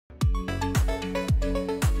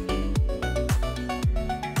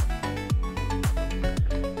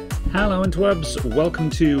Hello interwebs, welcome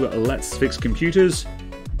to Let's Fix Computers.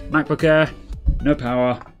 MacBook Air, no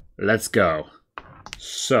power, let's go.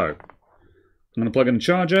 So, I'm going to plug in a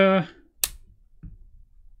charger.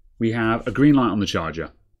 We have a green light on the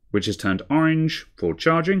charger, which is turned orange for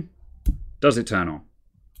charging. Does it turn on?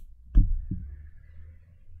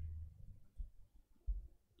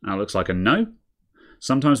 That looks like a no.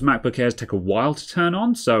 Sometimes MacBook Airs take a while to turn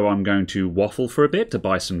on, so I'm going to waffle for a bit to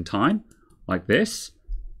buy some time, like this.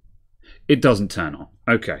 It doesn't turn on.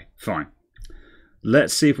 Okay, fine.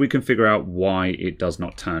 Let's see if we can figure out why it does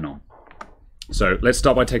not turn on. So let's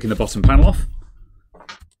start by taking the bottom panel off.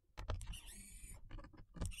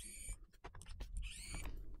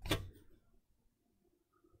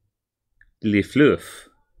 Le fluff.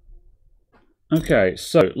 Okay,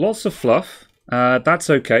 so lots of fluff. That's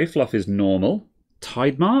okay. Fluff is normal.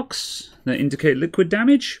 Tide marks that indicate liquid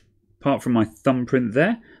damage. Apart from my thumbprint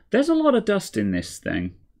there. There's a lot of dust in this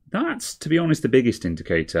thing. That's, to be honest, the biggest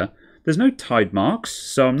indicator. There's no tide marks,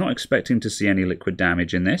 so I'm not expecting to see any liquid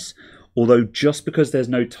damage in this. Although just because there's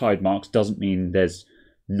no tide marks doesn't mean there's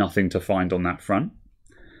nothing to find on that front.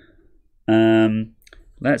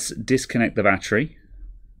 Let's disconnect the battery.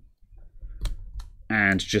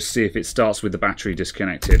 And just see if it starts with the battery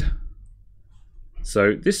disconnected.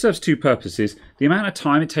 So this serves two purposes. The amount of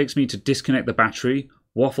time it takes me to disconnect the battery,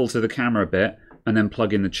 waffle to the camera a bit, and then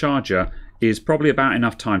plug in the charger is probably about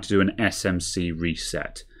enough time to do an SMC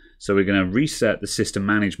reset. So we're going to reset the system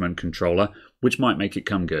management controller, which might make it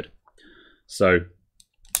come good. So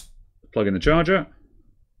plug in the charger.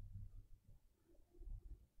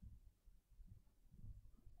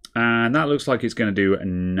 And that looks like it's going to do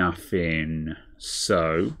nothing.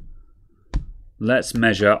 So let's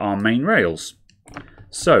measure our main rails.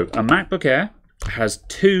 So a MacBook Air has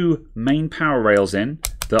two main power rails in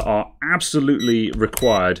that are absolutely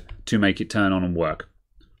required to make it turn on and work.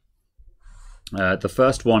 The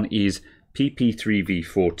first one is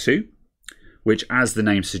PP3V42, which, as the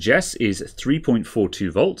name suggests, is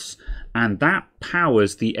 3.42 volts, and that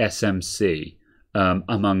powers the SMC,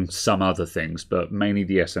 among some other things, but mainly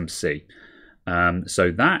the SMC.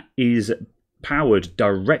 So that is powered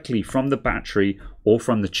directly from the battery or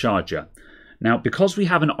from the charger. Now, because we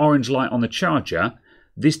have an orange light on the charger,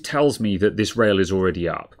 this tells me that this rail is already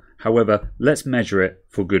up. However, let's measure it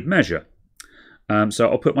for good measure. So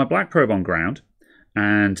I'll put my black probe on ground,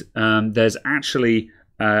 and there's actually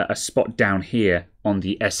a spot down here on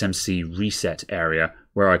the SMC reset area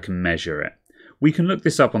where I can measure it. We can look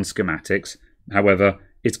this up on schematics. However,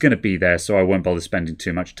 it's going to be there, so I won't bother spending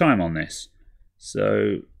too much time on this.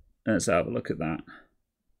 So let's have a look at that.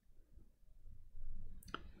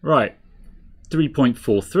 Right,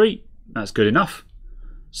 3.43, that's good enough.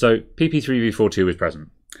 So PP3V42 is present.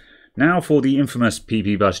 Now for the infamous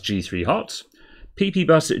PP-Bus G3 Hot.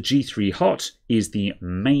 PP-Bus G3 Hot is the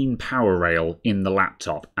main power rail in the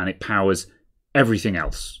laptop, and it powers everything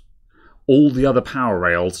else. All the other power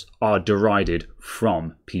rails are derided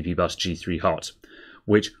from PP-Bus G3 Hot,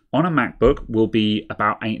 which on a MacBook will be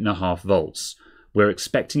about 8.5 volts. We're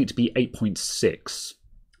expecting it to be 8.6.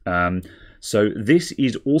 So this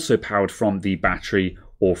is also powered from the battery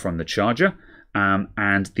or from the charger.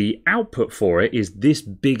 And the output for it is this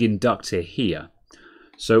big inductor here.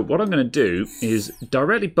 So what I'm going to do is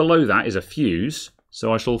directly below that is a fuse.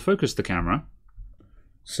 So I shall focus the camera.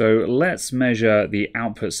 So let's measure the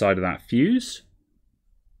output side of that fuse.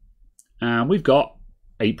 And we've got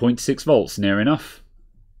 8.6 volts, near enough.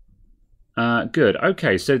 Good.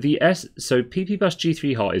 Okay, so PP-Bus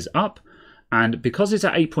G3 Hot is up. And because it's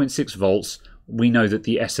at 8.6 volts, we know that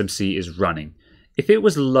the SMC is running. If it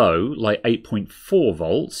was low, like 8.4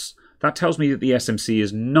 volts, that tells me that the SMC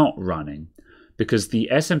is not running, because the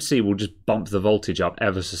SMC will just bump the voltage up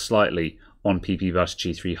ever so slightly on PP-Bus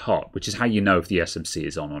G3 Hot, which is how you know if the SMC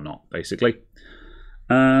is on or not, basically.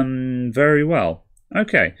 Very well.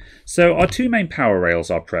 Okay, so our two main power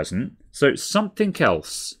rails are present, so something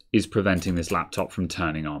else is preventing this laptop from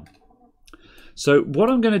turning on. So what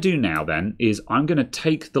I'm going to do now then is I'm going to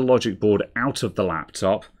take the logic board out of the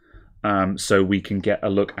laptop so we can get a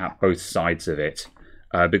look at both sides of it,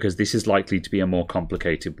 because this is likely to be a more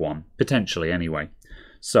complicated one, potentially anyway.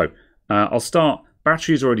 So I'll start,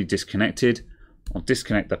 battery is already disconnected, I'll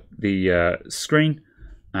disconnect the screen,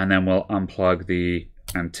 and then we'll unplug the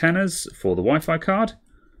antennas for the Wi-Fi card,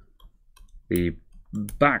 the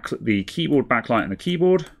keyboard backlight and the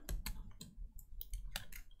keyboard,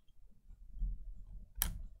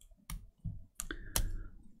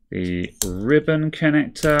 the ribbon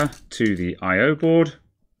connector to the I/O board,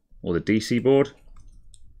 or the DC board,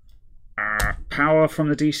 power from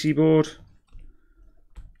the DC board,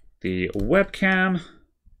 the webcam,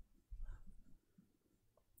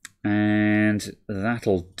 And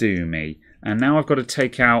that'll do me. And now I've got to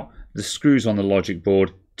take out the screws on the logic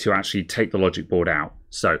board to actually take the logic board out.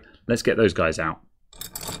 So let's get those guys out.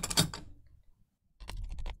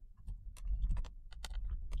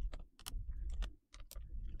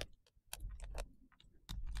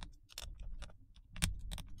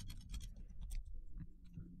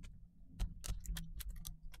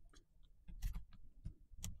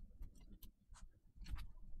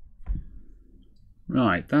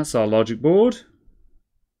 Right, that's our logic board.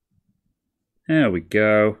 There we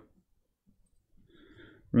go.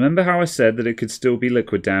 Remember how I said that it could still be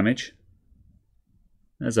liquid damage?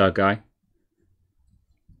 There's our guy.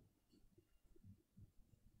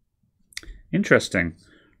 Interesting.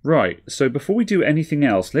 Right, so before we do anything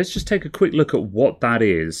else, let's just take a quick look at what that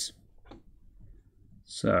is.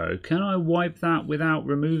 So, can I wipe that without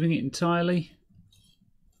removing it entirely?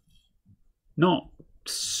 Not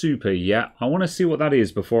super yet. I want to see what that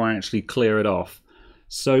is before I actually clear it off.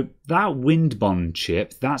 So that wind bond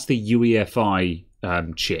chip, that's the UEFI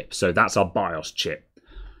chip. So that's our BIOS chip.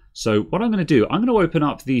 So what I'm going to do, I'm going to open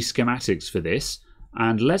up the schematics for this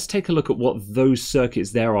and let's take a look at what those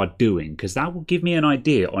circuits there are doing, because that will give me an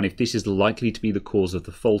idea on if this is likely to be the cause of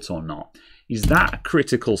the fault or not. Is that a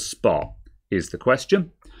critical spot is the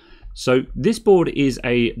question. So this board is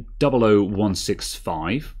a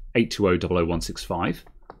 00165. 820-00165.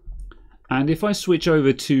 And if I switch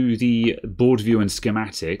over to the board view and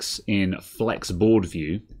schematics in Flex Board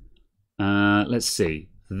View, let's see,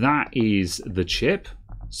 that is the chip.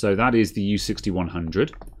 So that is the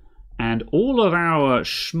U6100. And all of our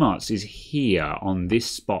schmutz is here on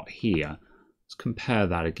this spot here. Let's compare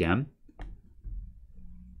that again.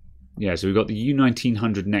 Yeah, so we've got the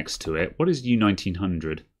U1900 next to it. What is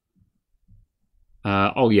U1900?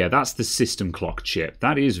 Oh yeah, that's the system clock chip.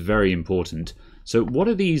 That is very important. So what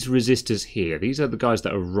are these resistors here? These are the guys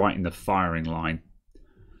that are right in the firing line.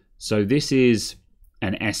 So this is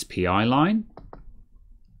an SPI line.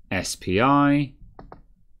 SPI.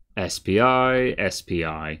 SPI.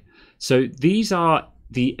 SPI. So these are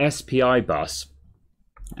the SPI bus.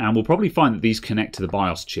 And we'll probably find that these connect to the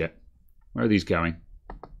BIOS chip. Where are these going?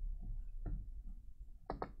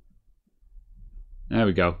 There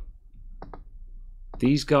we go.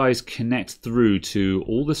 These guys connect through to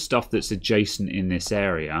all the stuff that's adjacent in this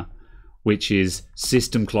area, which is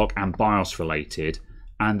system clock and BIOS related.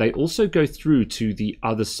 And they also go through to the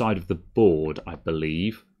other side of the board, I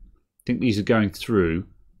believe. I think these are going through.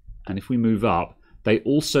 And if we move up, they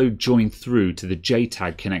also join through to the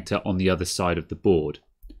JTAG connector on the other side of the board.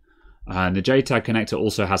 And the JTAG connector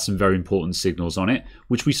also has some very important signals on it,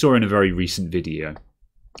 which we saw in a very recent video.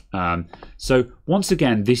 So once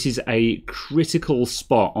again, this is a critical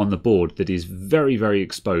spot on the board that is very, very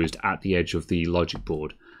exposed at the edge of the logic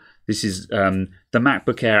board. This is the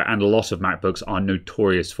MacBook Air, and a lot of MacBooks are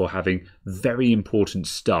notorious for having very important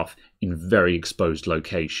stuff in very exposed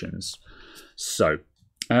locations. So,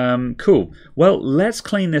 cool. Well, let's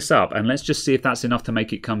clean this up and let's just see if that's enough to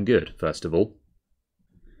make it come good, first of all.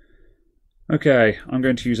 Okay, I'm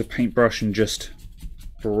going to use a paintbrush and just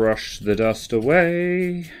brush the dust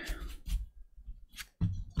away.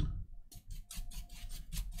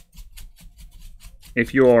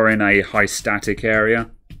 If you're in a high static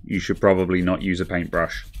area, you should probably not use a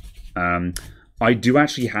paintbrush. I do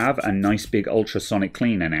actually have a nice big ultrasonic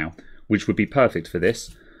cleaner now, which would be perfect for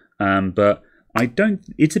this. But I don't.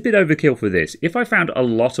 It's a bit overkill for this. If I found a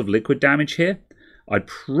lot of liquid damage here, I'd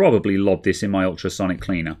probably lob this in my ultrasonic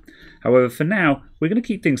cleaner. However, for now, we're going to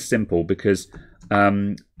keep things simple because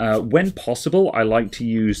when possible, I like to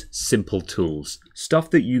use simple tools. Stuff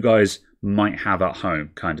that you guys might have at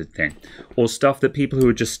home kind of thing. Or stuff that people who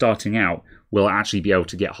are just starting out will actually be able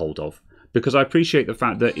to get hold of. Because I appreciate the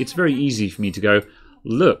fact that it's very easy for me to go,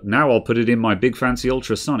 look, now I'll put it in my big fancy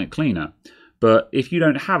ultrasonic cleaner. But if you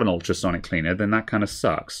don't have an ultrasonic cleaner, then that kind of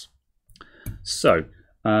sucks. So,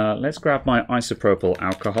 let's grab my isopropyl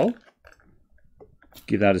alcohol.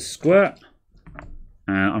 Give that a squirt.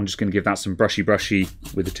 I'm just going to give that some brushy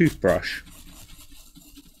with a toothbrush.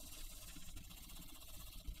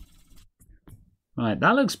 Right,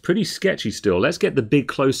 that looks pretty sketchy still. Let's get the big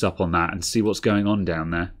close-up on that and see what's going on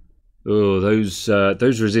down there. Oh, those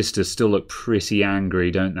resistors still look pretty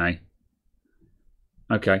angry, don't they?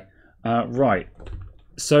 Okay, right.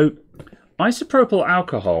 So, isopropyl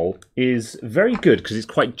alcohol is very good because it's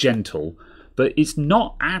quite gentle, but it's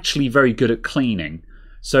not actually very good at cleaning.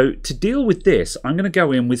 So to deal with this, I'm going to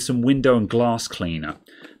go in with some window and glass cleaner.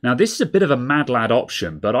 Now this is a bit of a mad lad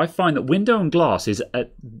option, but I find that window and glass is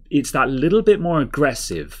it's that little bit more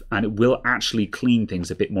aggressive and it will actually clean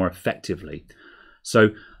things a bit more effectively. So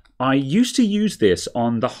I used to use this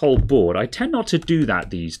on the whole board. I tend not to do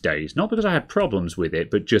that these days, not because I had problems with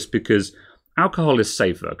it, but just because alcohol is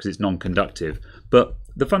safer because it's non-conductive. But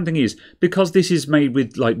the fun thing is, because this is made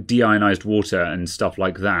with like deionized water and stuff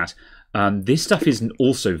like that, this stuff is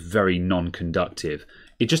also very non-conductive.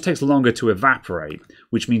 It just takes longer to evaporate,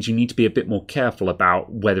 which means you need to be a bit more careful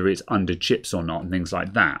about whether it's under chips or not and things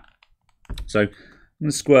like that. So I'm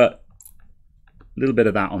going to squirt a little bit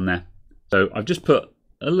of that on there. So I've just put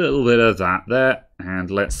a little bit of that there,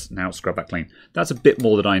 and let's now scrub that clean. That's a bit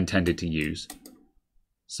more than I intended to use.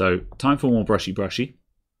 So time for more brushy brushy.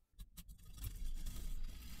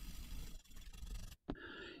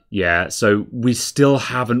 Yeah, so we still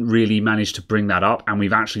haven't really managed to bring that up, and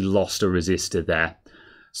we've actually lost a resistor there.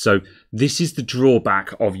 So this is the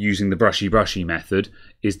drawback of using the brushy brushy method,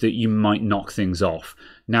 is that you might knock things off.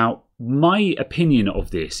 Now, my opinion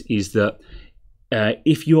of this is that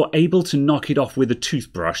if you're able to knock it off with a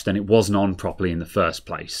toothbrush, then it wasn't on properly in the first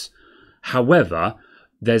place. However,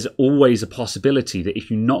 there's always a possibility that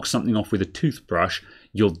if you knock something off with a toothbrush,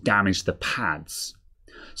 you'll damage the pads.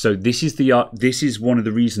 So this is one of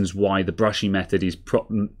the reasons why the brushy method is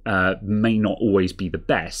may not always be the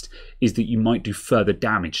best, is that you might do further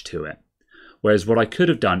damage to it. Whereas what I could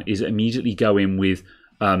have done is immediately go in with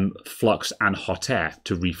flux and hot air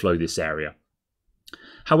to reflow this area.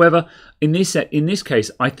 However, in this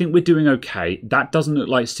case, I think we're doing okay. That doesn't look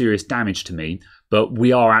like serious damage to me, but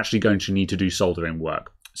we are actually going to need to do soldering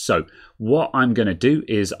work. So what I'm going to do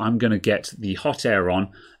is I'm going to get the hot air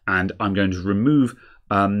on, and I'm going to remove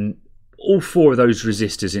all 4 of those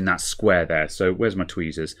resistors in that square there. So where's my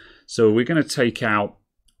tweezers? So we're going to take out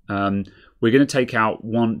 1,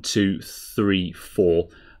 2, 3, 4,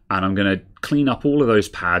 and I'm going to clean up all of those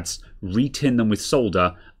pads, retin them with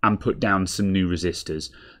solder, and put down some new resistors.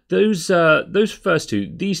 Those first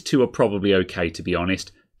 2, these 2 are probably okay, to be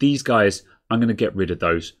honest. These guys, I'm going to get rid of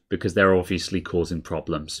those because they're obviously causing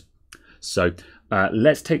problems. So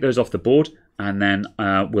let's take those off the board, and then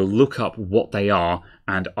we'll look up what they are,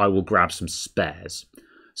 and I will grab some spares.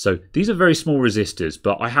 So these are very small resistors,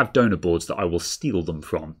 but I have donor boards that I will steal them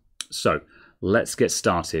from. So let's get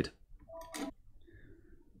started.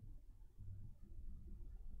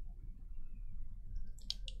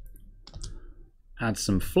 Add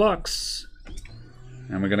some flux,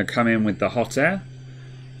 and we're going to come in with the hot air,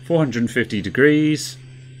 450 degrees,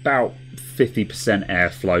 about 50%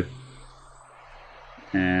 airflow.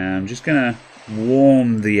 And I'm just going to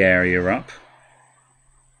warm the area up.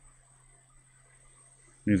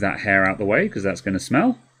 Move that hair out the way because that's going to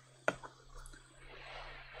smell.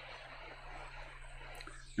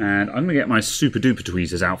 And I'm going to get my super duper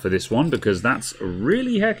tweezers out for this one because that's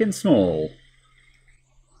really heckin' small.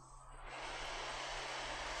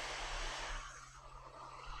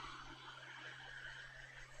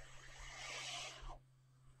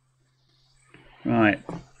 Right.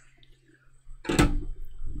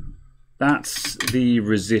 That's the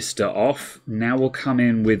resistor off. Now we'll come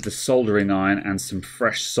in with the soldering iron and some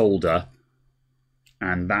fresh solder,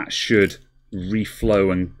 and that should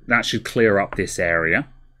reflow and that should clear up this area.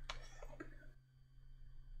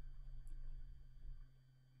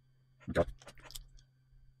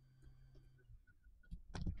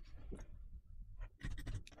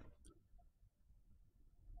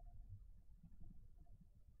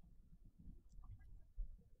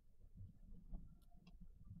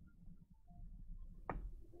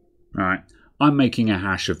 Right, I'm making a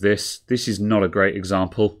hash of this. This is not a great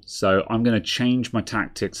example, so I'm going to change my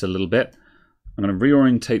tactics a little bit. I'm going to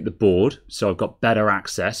reorientate the board so I've got better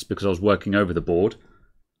access because I was working over the board.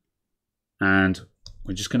 And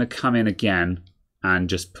we're just going to come in again and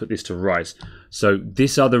just put this to rights. So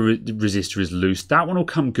this other resistor is loose. That one will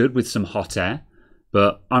come good with some hot air,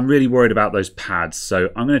 but I'm really worried about those pads. So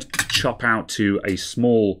I'm going to chop out to a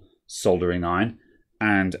small soldering iron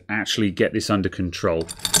and actually get this under control.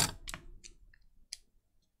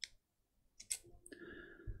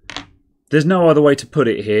 There's no other way to put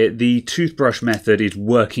it here. The toothbrush method is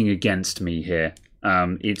working against me here.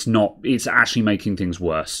 It's actually making things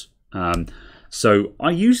worse. So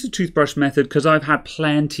I use the toothbrush method because I've had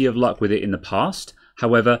plenty of luck with it in the past.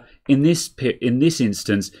 However, in this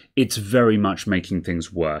instance, it's very much making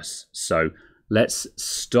things worse. So let's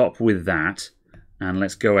stop with that, and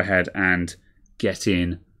let's go ahead and get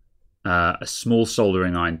in a small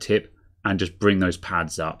soldering iron tip and just bring those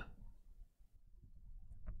pads up.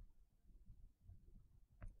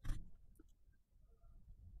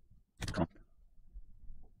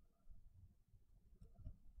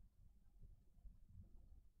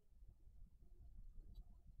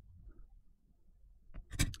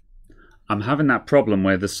 I'm having that problem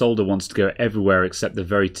where the solder wants to go everywhere except the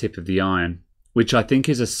very tip of the iron, which I think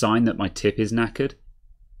is a sign that my tip is knackered.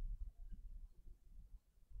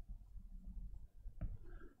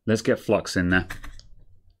 Let's get flux in there.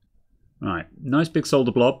 Right, nice big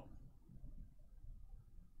solder blob.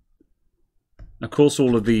 Of course,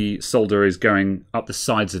 all of the solder is going up the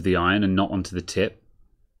sides of the iron and not onto the tip.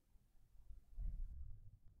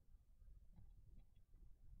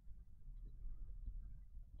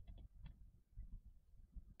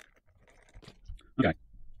 Okay.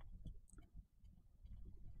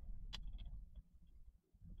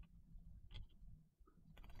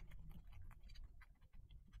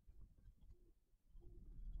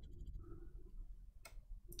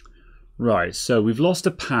 Right, so we've lost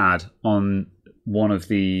a pad on one of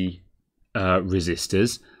the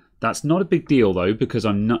resistors. That's not a big deal though, because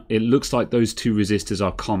it looks like those two resistors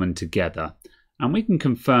are common together. And we can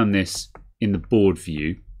confirm this in the board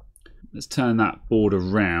view. Let's turn that board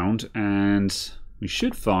around and we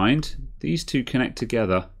should find these two connect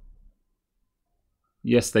together.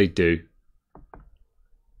 Yes, they do.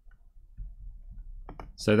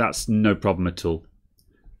 So that's no problem at all.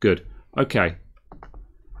 Good. Okay.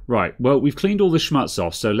 Right, well, we've cleaned all the schmutz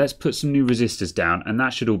off, so let's put some new resistors down, and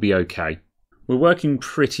that should all be okay. We're working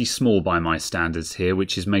pretty small by my standards here,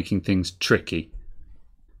 which is making things tricky.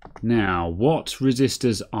 Now, what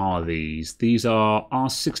resistors are these? These are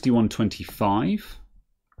R6125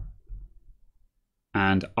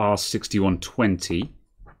 and R6120.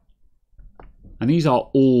 And these are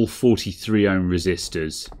all 43 ohm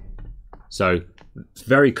resistors. So,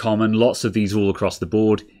 very common, lots of these all across the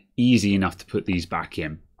board, easy enough to put these back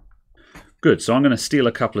in. Good, so I'm going to steal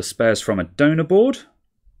a couple of spares from a donor board.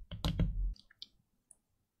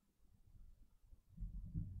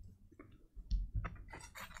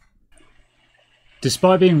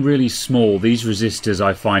 Despite being really small, these resistors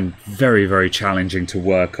I find very, very challenging to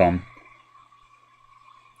work on.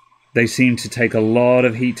 They seem to take a lot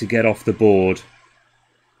of heat to get off the board.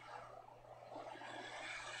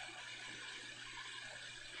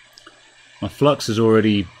 My flux has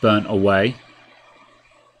already burnt away.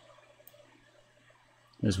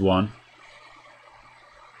 There's one.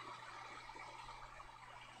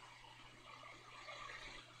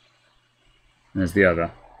 And there's the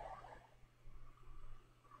other.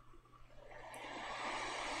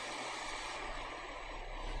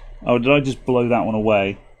 Oh, did I just blow that one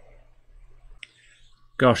away?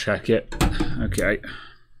 Gosh heck it. Okay.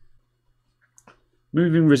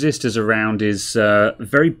 Moving resistors around is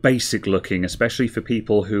very basic looking, especially for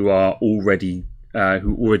people who are already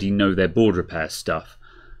know their board repair stuff.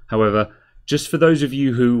 However, just for those of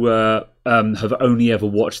you who have only ever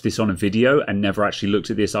watched this on a video and never actually looked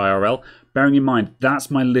at this IRL, bearing in mind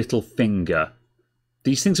that's my little finger.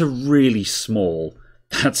 These things are really small.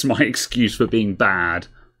 That's my excuse for being bad.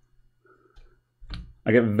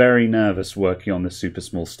 I get very nervous working on the super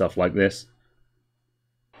small stuff like this.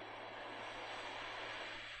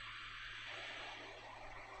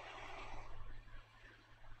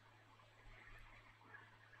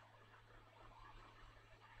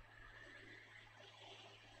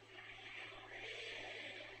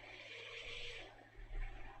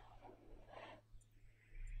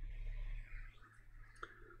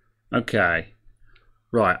 Okay,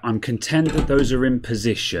 right, I'm content that those are in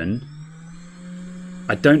position.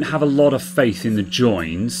 I don't have a lot of faith in the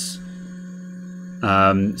joins,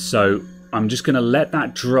 so I'm just going to let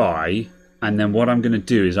that dry, and then what I'm going to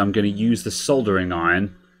do is I'm going to use the soldering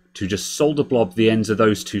iron to just solder blob the ends of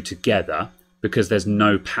those two together, because there's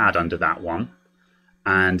no pad under that one,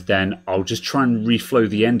 and then I'll just try and reflow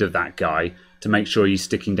the end of that guy to make sure he's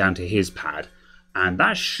sticking down to his pad, and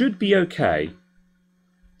that should be okay.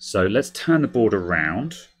 So let's turn the board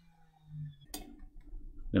around. I'm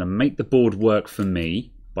going to make the board work for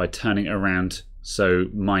me by turning it around so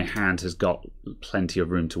my hand has got plenty of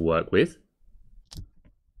room to work with.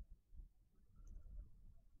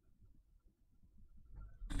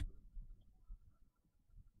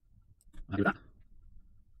 Like that.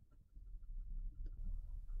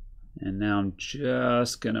 And now I'm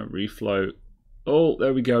just going to reflow. Oh,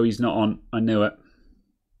 there we go. He's not on. I knew it.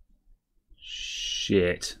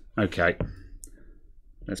 Shit. Okay.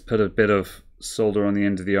 Let's put a bit of solder on the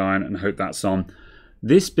end of the iron and hope that's on.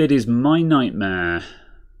 This bit is my nightmare.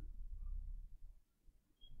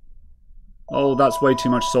 Oh, that's way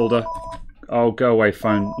too much solder. Oh, go away,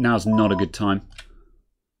 phone. Now's not a good time.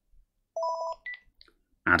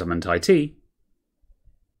 Adamant IT.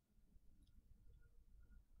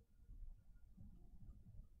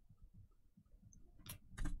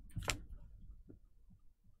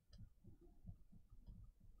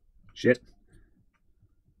 Shit.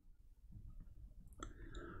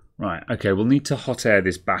 Right, okay, we'll need to hot air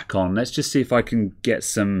this back on. Let's just see if I can get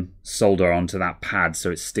some solder onto that pad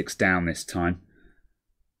so it sticks down this time.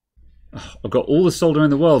 Oh, I've got all the solder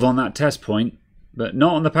in the world on that test point, but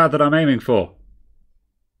not on the pad that I'm aiming for.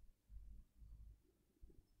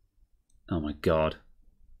 Oh my god.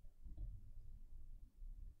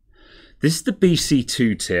 This is the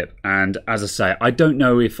BC2 tip, and as I say, I don't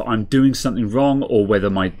know if I'm doing something wrong or whether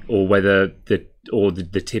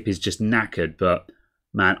the tip is just knackered, but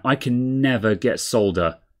man, I can never get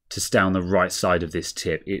solder to stay on the right side of this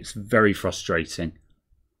tip. It's very frustrating.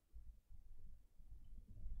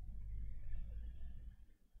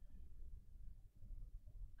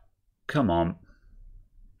 Come on.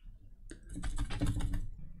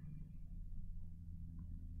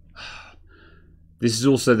 This is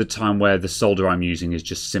also the time where the solder I'm using is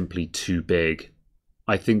just simply too big.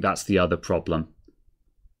 I think that's the other problem.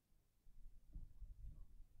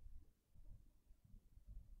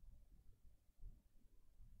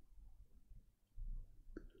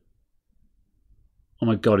 Oh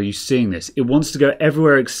my god, are you seeing this? It wants to go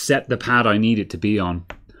everywhere except the pad I need it to be on.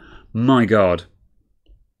 My god.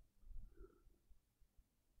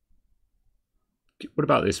 What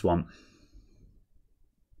about this one?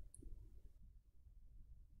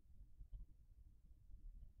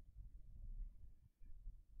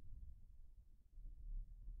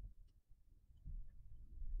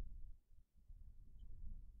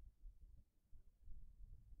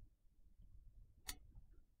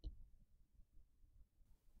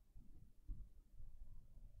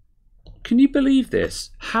 Can you believe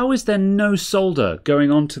this? How is there no solder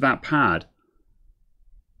going onto that pad?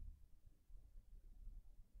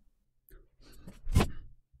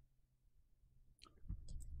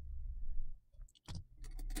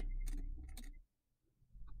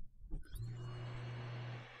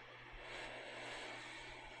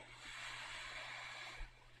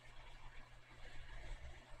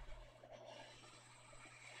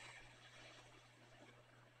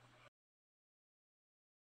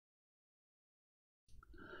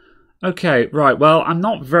 Okay, right. Well, I'm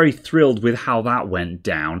not very thrilled with how that went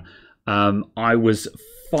down. I was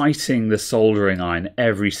fighting the soldering iron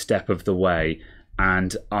every step of the way,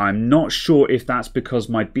 and I'm not sure if that's because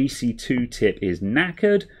my BC2 tip is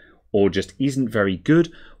knackered or just isn't very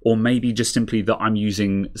good, or maybe just simply that I'm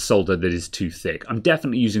using solder that is too thick. I'm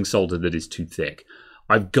definitely using solder that is too thick.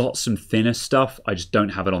 I've got some thinner stuff, I just don't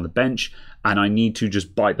have it on the bench, and I need to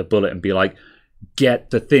just bite the bullet and be like, get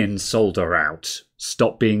the thin solder out.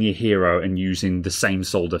 Stop being a hero and using the same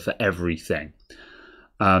solder for everything.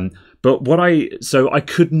 So I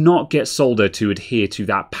could not get solder to adhere to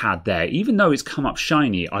that pad there. Even though it's come up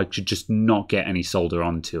shiny, I could just not get any solder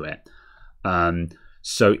onto it.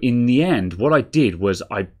 So in the end, what I did was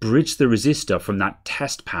I bridged the resistor from that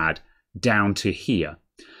test pad down to here.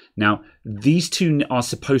 Now, these two are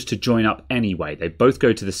supposed to join up anyway. They both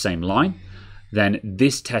go to the same line. Then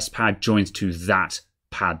this test pad joins to that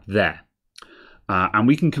pad there. And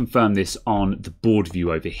we can confirm this on the board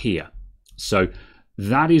view over here. So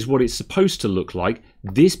that is what it's supposed to look like.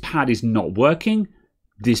 This pad is not working.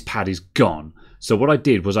 This pad is gone. So what I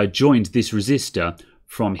did was I joined this resistor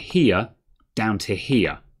from here down to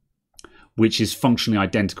here, which is functionally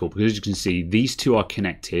identical because as you can see, these two are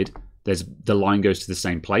connected. The line goes to the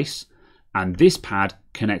same place, and this pad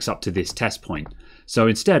connects up to this test point. So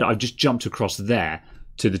instead, I've just jumped across there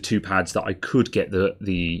to the two pads that I could get the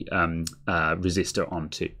resistor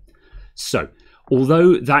onto. So,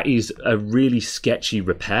 although that is a really sketchy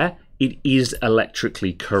repair, it is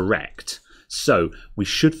electrically correct. So, we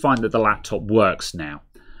should find that the laptop works now.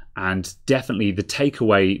 And definitely the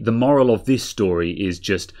takeaway, the moral of this story is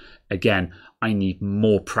just, again, I need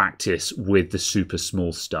more practice with the super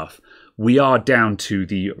small stuff. We are down to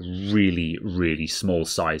the really, really small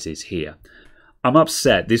sizes here. I'm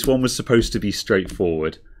upset. This one was supposed to be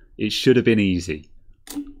straightforward. It should have been easy.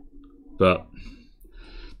 But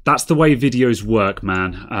that's the way videos work,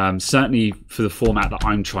 man. Certainly for the format that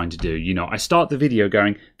I'm trying to do. You know, I start the video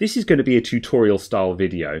going, this is going to be a tutorial style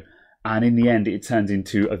video. And in the end, it turns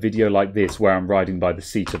into a video like this where I'm riding by the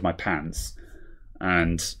seat of my pants.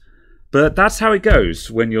 But that's how it goes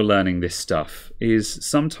when you're learning this stuff, is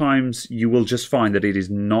sometimes you will just find that it is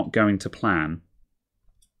not going to plan.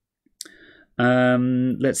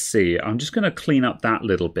 Let's see. I'm just going to clean up that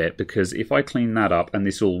little bit because if I clean that up and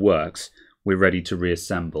this all works, we're ready to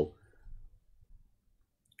reassemble.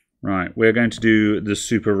 Right, we're going to do the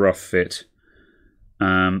super rough fit.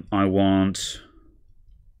 I want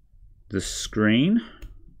the screen.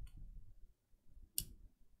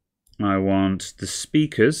 I want the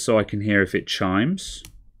speakers so I can hear if it chimes.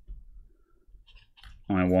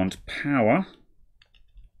 I want power.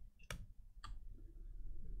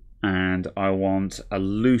 and I want a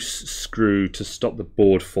loose screw to stop the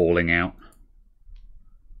board falling out.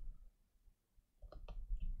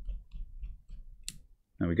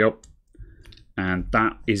 There we go. And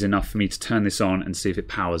that is enough for me to turn this on and see if it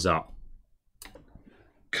powers up.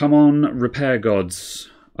 Come on, repair gods.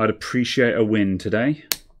 I'd appreciate a win today.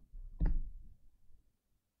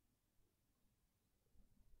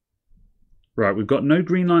 Right, we've got no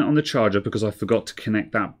green light on the charger because I forgot to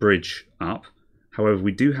connect that bridge up. However,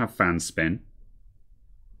 we do have fan spin.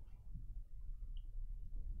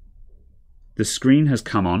 The screen has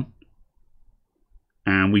come on.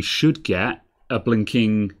 And we should get a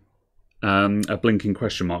blinking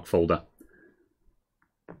question mark folder.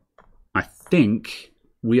 I think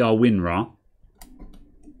we are WinRAR.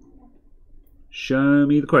 Show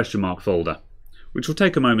me the question mark folder, which will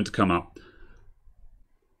take a moment to come up.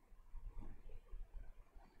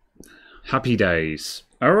 Happy days.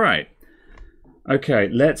 All right. Okay,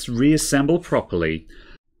 let's reassemble properly.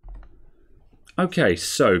 Okay,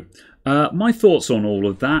 so my thoughts on all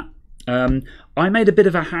of that. I made a bit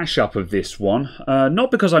of a hash up of this one,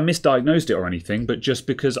 not because I misdiagnosed it or anything, but just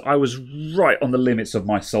because I was right on the limits of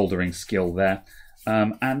my soldering skill there.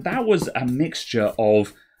 And that was a mixture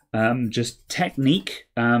of just technique.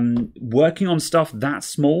 Working on stuff that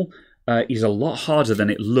small is a lot harder than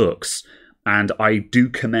it looks, and I do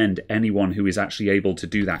commend anyone who is actually able to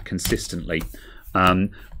do that consistently. A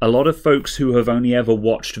lot of folks who have only ever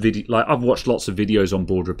watched video, like I've watched lots of videos on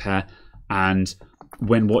board repair, and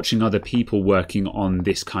when watching other people working on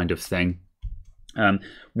this kind of thing,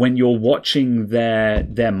 when you're watching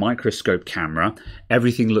their microscope camera,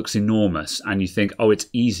 everything looks enormous, and you think, oh, it's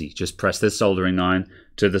easy. Just press the soldering iron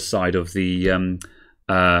to the side of the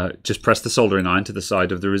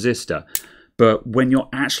resistor. But when you're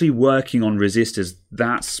actually working on resistors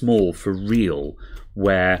that small for real,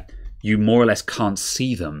 where you more or less can't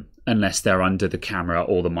see them unless they're under the camera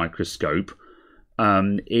or the microscope,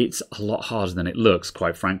 it's a lot harder than it looks,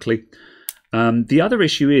 quite frankly. The other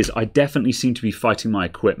issue is I definitely seem to be fighting my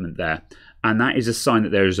equipment there, and that is a sign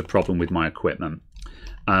that there is a problem with my equipment.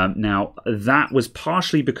 Now, that was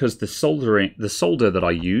partially because the solder that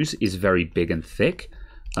I use is very big and thick,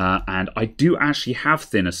 and I do actually have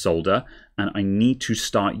thinner solder, and I need to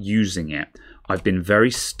start using it. I've been very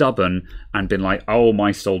stubborn and been like, oh,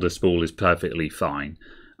 my solder spool is perfectly fine.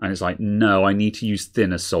 And it's like, no, I need to use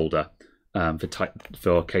thinner solder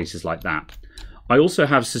for cases like that. I also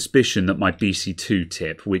have suspicion that my BC2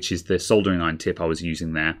 tip, which is the soldering iron tip I was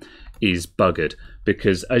using there, is buggered,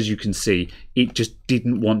 because as you can see, it just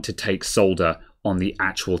didn't want to take solder on the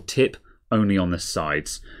actual tip, only on the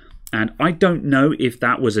sides. And I don't know if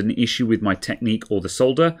that was an issue with my technique or the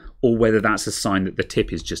solder, or whether that's a sign that the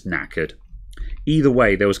tip is just knackered. Either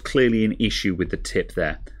way, there was clearly an issue with the tip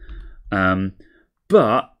there.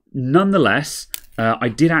 But nonetheless, I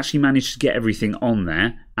did actually manage to get everything on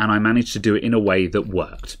there, and I managed to do it in a way that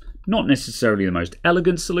worked. Not necessarily the most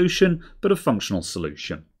elegant solution, but a functional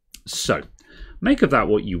solution. So, make of that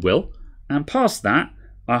what you will. And past that,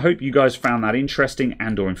 I hope you guys found that interesting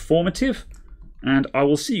and or informative. And I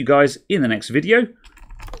will see you guys in the next video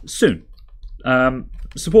soon.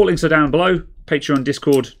 Support links are down below. Patreon,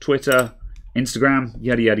 Discord, Twitter, Instagram,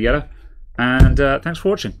 yada yada yada. And thanks for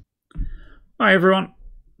watching. Bye everyone.